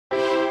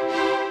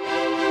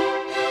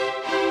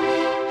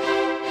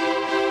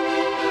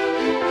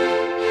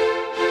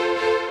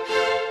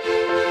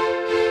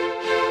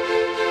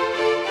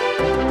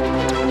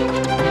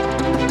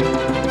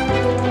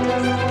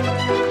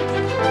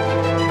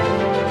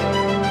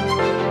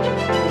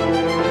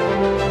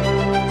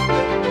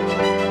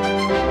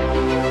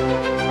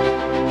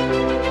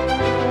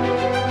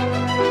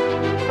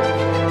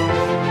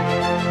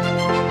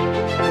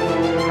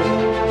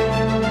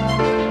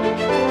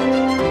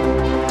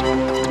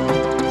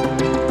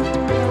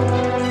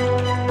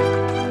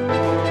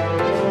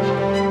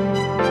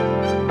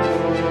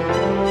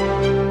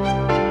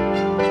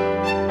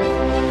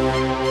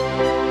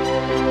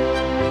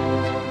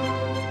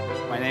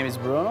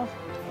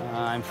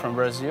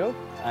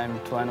I'm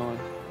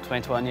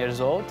 21 years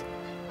old,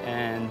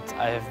 and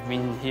I have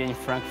been here in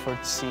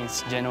Frankfurt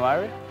since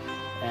January,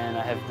 and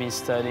I have been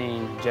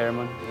studying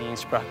German in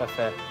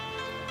Sprachcaffe.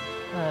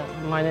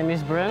 My name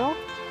is Bruno.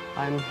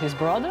 I'm his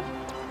brother.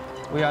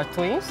 We are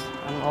twins.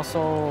 I'm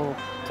also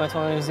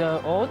 21 years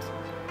old.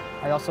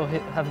 I also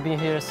have been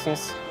here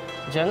since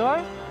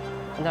January,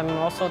 and I'm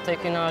also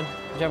taking a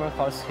German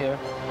course here.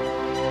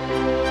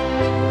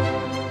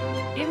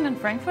 Even in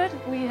Frankfurt,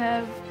 we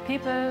have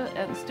people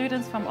and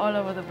students from all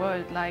over the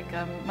world. Like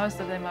most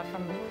of them are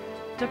from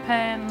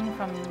Japan,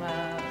 from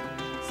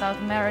South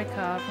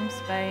America, from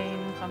Spain,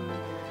 from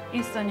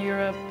Eastern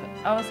Europe.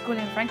 Our school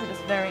in Frankfurt is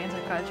very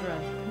intercultural.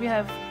 We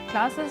have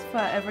classes for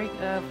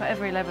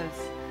every levels.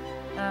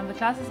 The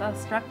classes are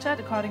structured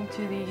according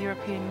to the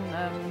European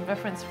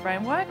reference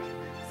framework.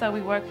 So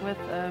we work with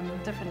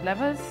different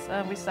levels.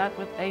 We start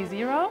with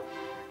A0,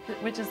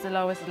 which is the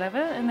lowest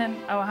level, and then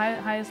our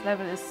highest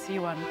level is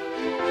C1.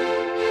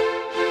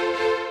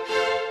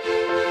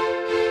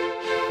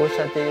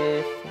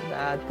 Accusative,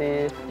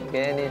 dative,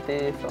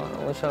 genitive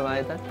und so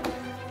weiter.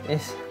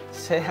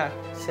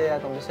 Sea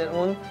como ser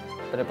un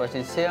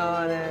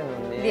preposiciones,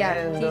 un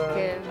diciendo,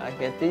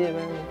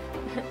 adjetiven.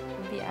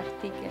 Die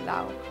Artikel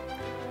auch.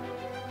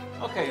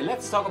 Okay,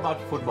 let's talk about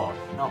football.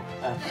 No.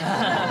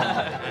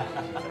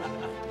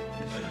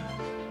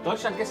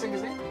 Deutschland gestern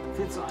gesehen?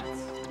 4:1.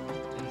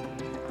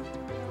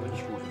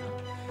 Nicht gut,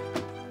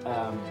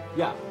 ne?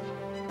 Ja.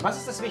 Was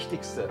ist das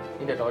Wichtigste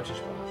in der deutschen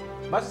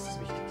Sprache? Was ist das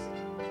Wichtigste?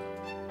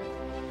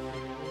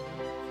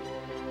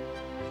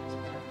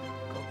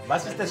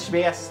 Was ist das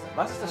Schwerste?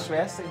 Was ist das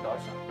Schwerste in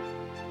Deutschland?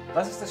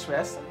 Was ist das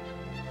Schwerste?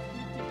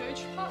 Die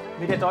Deutschsprache?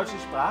 Mit der deutschen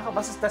Sprache.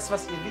 Was ist das,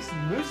 was ihr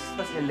wissen müsst,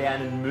 was ihr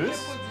lernen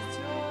müsst?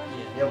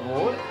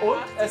 Jawohl.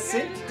 Und es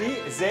sind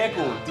die, sehr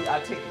gut, die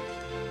Artikel.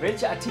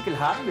 Welche Artikel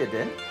haben wir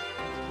denn?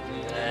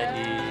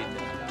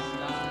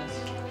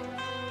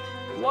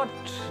 What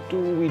do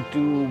we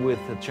do with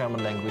the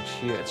German language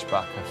here at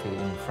Sprachcaffe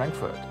in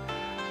Frankfurt?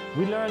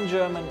 We learn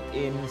German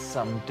in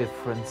some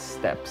different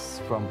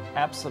steps, from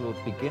absolute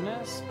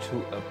beginners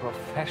to a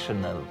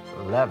professional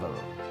level.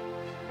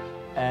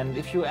 And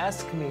if you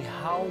ask me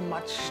how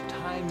much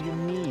time you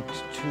need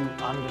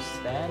to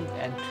understand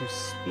and to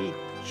speak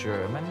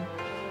German,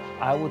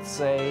 I would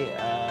say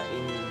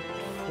in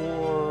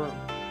 4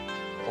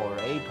 or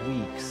 8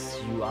 weeks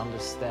you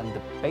understand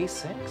the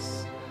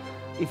basics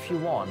if you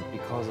want,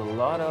 because a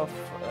lot of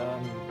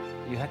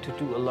you had to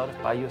do a lot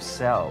by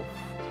yourself.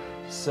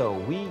 So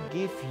we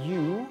give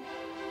you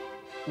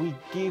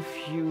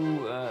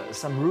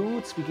some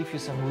roots, we give you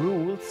some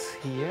rules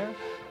here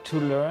to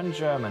learn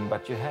German,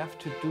 but you have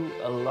to do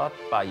a lot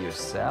by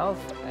yourself,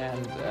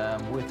 and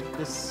with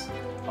this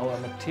our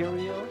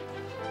material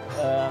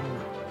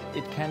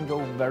it can go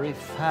very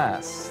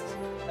fast.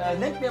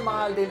 Nennt mir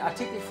mal den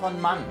Artikel von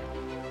Mann.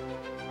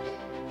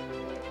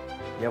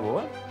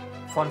 Jawohl.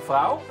 Von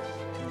Frau.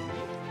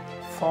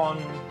 Von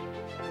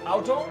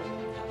Auto.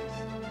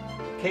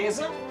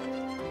 Käse.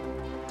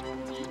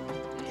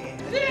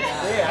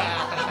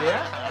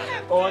 Der.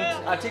 Und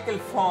Artikel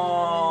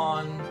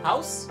von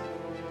Haus.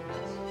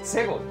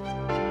 Sehr gut.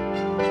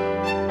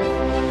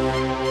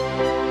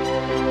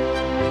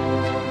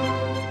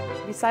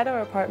 Beside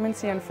our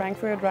apartments here in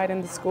Frankfurt, right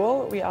in the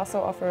school, we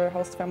also offer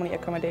host family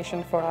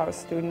accommodation for our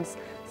students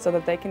so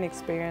that they can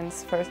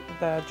experience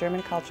the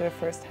German culture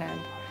firsthand.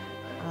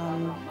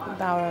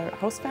 Our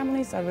host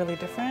families are really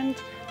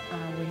different.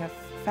 We have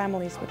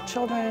families with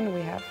children,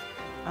 we have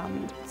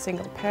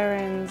single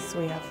parents,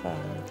 we have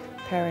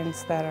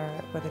parents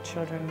where the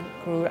children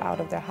grew out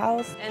of their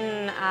house.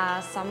 In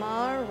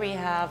summer we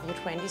have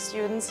U20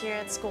 students here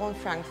at school in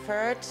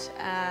Frankfurt,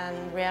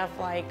 and we have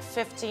like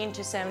 15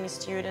 to 70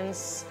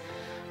 students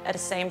at the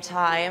same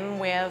time.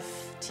 We have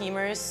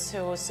teamers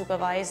who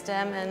supervise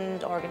them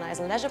and organize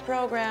a leisure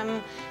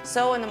program.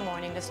 So in the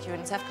morning the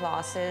students have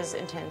classes,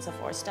 intensive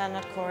or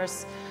standard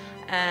course,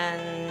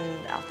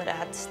 and after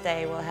that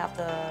they will have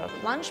the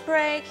lunch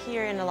break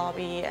here in the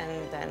lobby,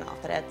 and then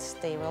after that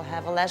they will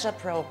have a leisure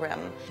program.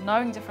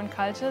 Knowing different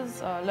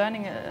cultures or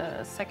learning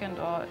a second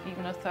or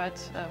even a third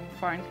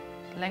foreign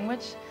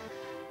language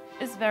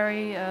is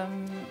very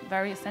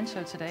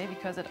essential today,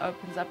 because it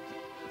opens up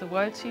the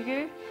world to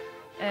you,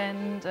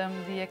 and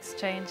the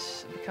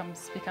exchange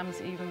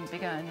becomes even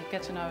bigger, and you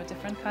get to know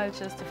different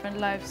cultures, different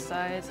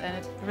lifestyles, and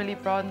it really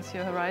broadens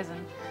your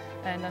horizon.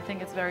 And I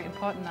think it's very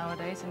important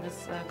nowadays in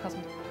this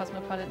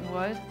cosmopolitan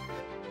world.